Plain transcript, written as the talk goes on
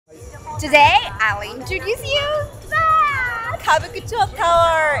Today, I'll introduce you that Kabukicho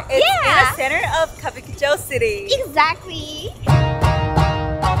Tower. It's in the center of Kabukicho City. Exactly.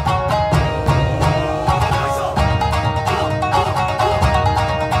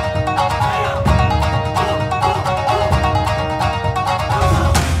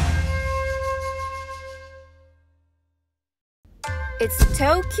 It's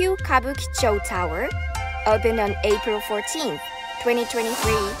Tokyu Kabukicho Tower, opened on April 14th,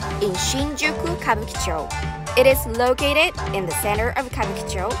 2023 in Shinjuku Kabukicho. It is located in the center of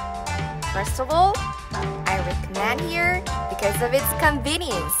Kabukicho. First of all, I recommend here because of its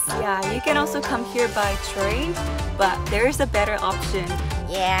convenience. Yeah, you can also come here by train, but there is a better option.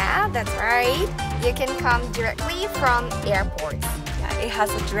 Yeah, that's right. You can come directly from airports. Yeah, it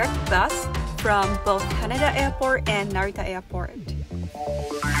has a direct bus from both Haneda Airport and Narita Airport.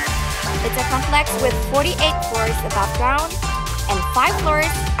 It's a complex with 48 floors above ground and 5 floors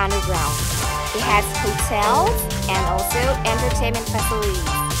underground. It has hotels and also entertainment facilities.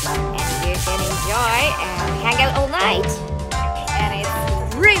 And you can enjoy and hang out all night. And it's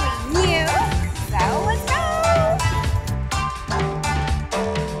really new, so let's go!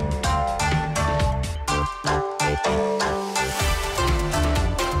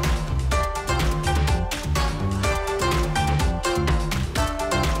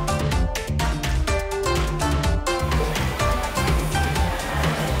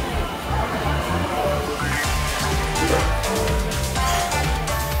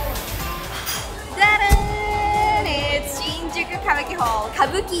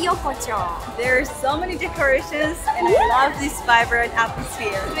 Kabukiyokocho. There are so many decorations and I love this vibrant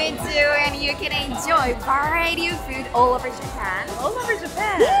atmosphere. Me too, and you can enjoy variety of food all over Japan. All over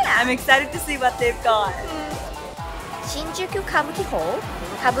Japan? Yeah. I'm excited to see what they've got. Shinjuku Kabuki Hall,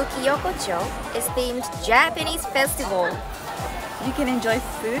 Kabukiyokocho is themed Japanese festival. You can enjoy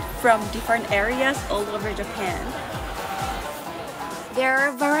food from different areas all over Japan. There are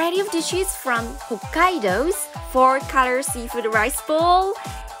a variety of dishes from Hokkaido's 4-color seafood rice bowl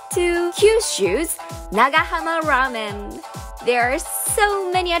to Kyushu's Nagahama ramen. There are so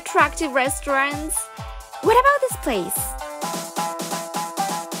many attractive restaurants. What about this place?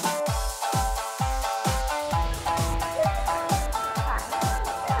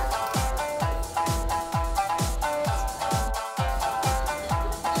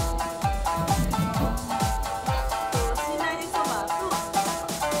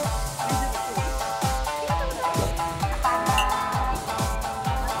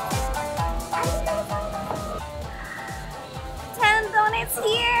 It's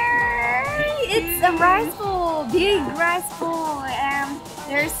here! It's a rice bowl, big rice bowl, and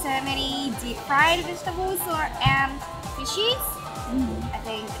there's so many deep fried vegetables or fishes. I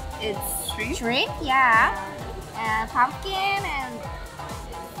think it's shrimp, yeah, and pumpkin, and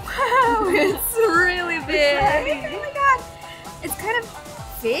wow, it's really big. Oh my god, it's kind of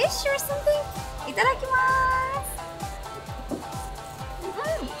fish or something. Itadakimasu.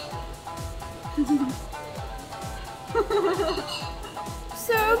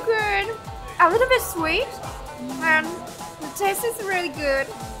 So good. A little bit sweet, and the taste is really good.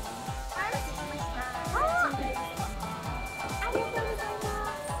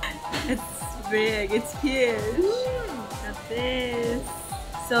 It's big, it's huge. Got this.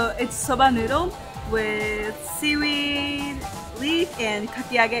 So it's soba noodle with seaweed, leaf, and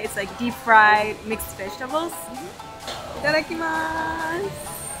kakiage. It's like deep fried mixed vegetables. Itadakimasu.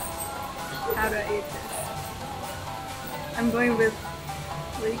 How do I eat this? I'm going with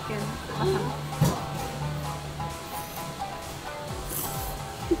leek and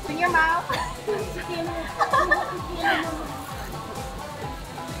In your mouth.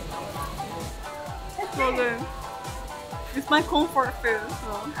 It's so good. It's my comfort food.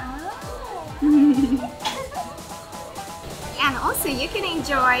 So. And also you can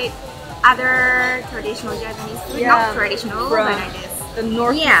enjoy other traditional Japanese food. Yeah, Not traditional, but I guess. The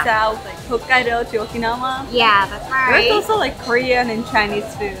north and south, like Hokkaido to Okinawa. Yeah, that's right. There's also like Korean and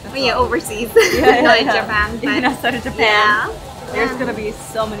Chinese food. Oh, yeah, overseas. Yeah, Not in Japan. But even outside of Japan. Yeah. There's gonna be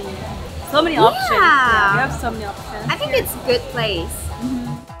so many options. Yeah, we have so many options. I think it's a good place.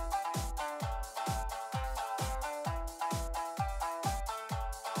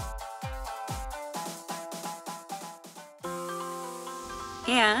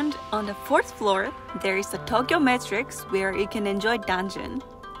 And on the 4th floor, there is a Tokyo Matrix where you can enjoy dungeon.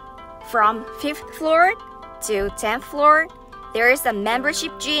 From 5th floor to 10th floor, there is a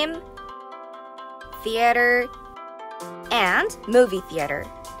membership gym, theater, and movie theater.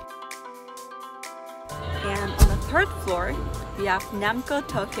 And on the 3rd floor, we have Namco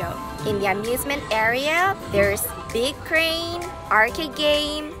Tokyo. In the amusement area, there's big crane, arcade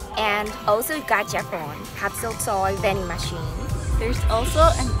game, and also gacha phone, capsule toy vending machine. There's also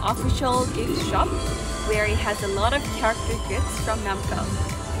an official gift shop where it has a lot of character gifts from Namco.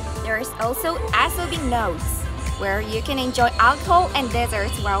 There's also SOB notes, where you can enjoy alcohol and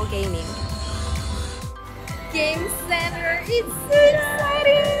desserts while gaming. Game center, it's so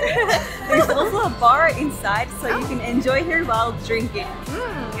exciting! There's also a bar inside, so you can enjoy here while drinking.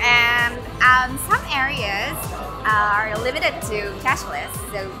 And some areas are limited to cashless,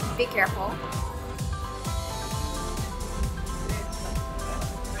 so be careful.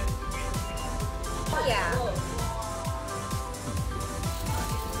 Yeah.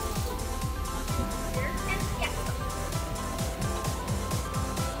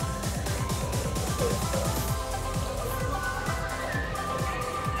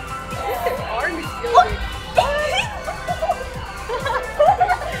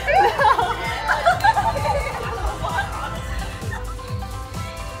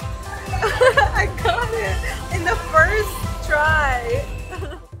 I got it in the first try.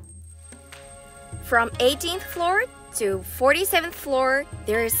 From 18th floor to 47th floor,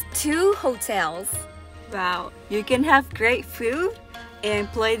 there's 2 hotels. Wow, you can have great food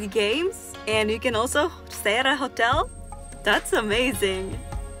and play the games, and you can also stay at a hotel. That's amazing.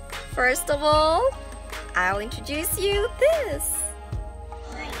 First of all, I'll introduce you this.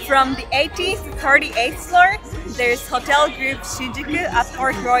 From the 18th to 38th floor, there's Hotel Group Shinjuku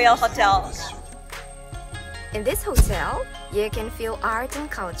APRKROYAL Hotel. In this hotel, you can feel art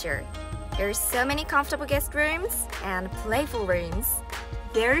and culture. There's so many comfortable guest rooms and playful rooms.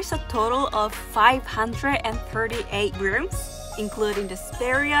 There is a total of 538 rooms, including the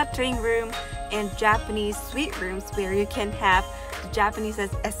Speria twin room and Japanese suite rooms where you can have the Japanese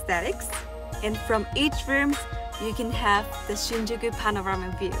aesthetics. And from each room, you can have the Shinjuku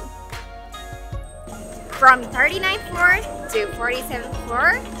panorama view. From 39th floor to 47th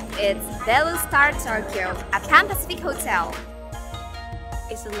floor, it's BELLUSTAR Tokyo, a Pan-Pacific hotel.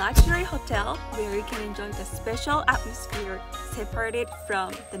 It's a luxury hotel where you can enjoy the special atmosphere separated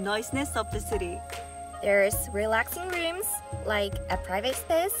from the noisiness of the city. There's relaxing rooms, like a private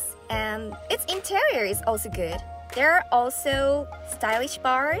space, and its interior is also good. There are also stylish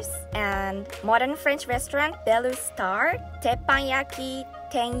bars and modern French restaurant BELLUSTAR, teppanyaki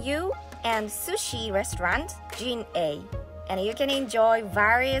Tenyu, and sushi restaurant Jin-A. And you can enjoy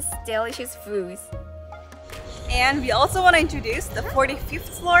various delicious foods. And we also want to introduce the 45th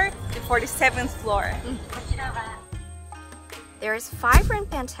floor to 47th floor. There's 5-room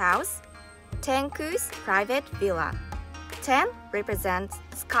penthouse, Tenku's private villa. 10 represents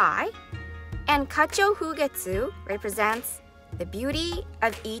sky, and Kacho Fugetsu represents the beauty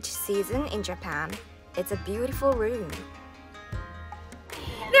of each season in Japan. It's a beautiful room.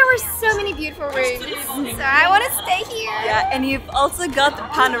 There were so many beautiful rooms, so I want to stay here. Yeah, and you've also got the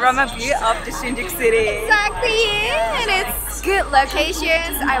panorama view of the Shinjuku city. Exactly, and it's good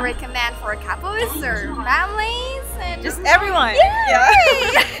locations. I recommend for couples or families and Just everyone. Yeah.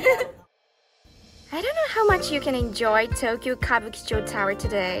 I don't know how much you can enjoy Tokyu Kabukicho Tower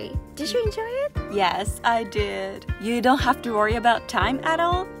today. Did you enjoy it? Yes, I did. You don't have to worry about time at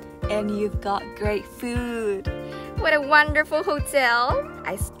all, and you've got great food. What a wonderful hotel!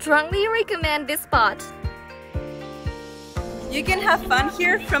 I strongly recommend this spot. You can have fun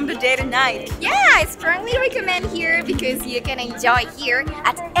here from the day to night. Yeah, I strongly recommend here because you can enjoy here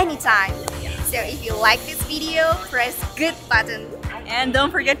at any time. So if you like this video, press good button. And don't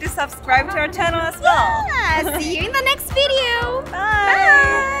forget to subscribe to our channel as well. Yeah, see you in the next video.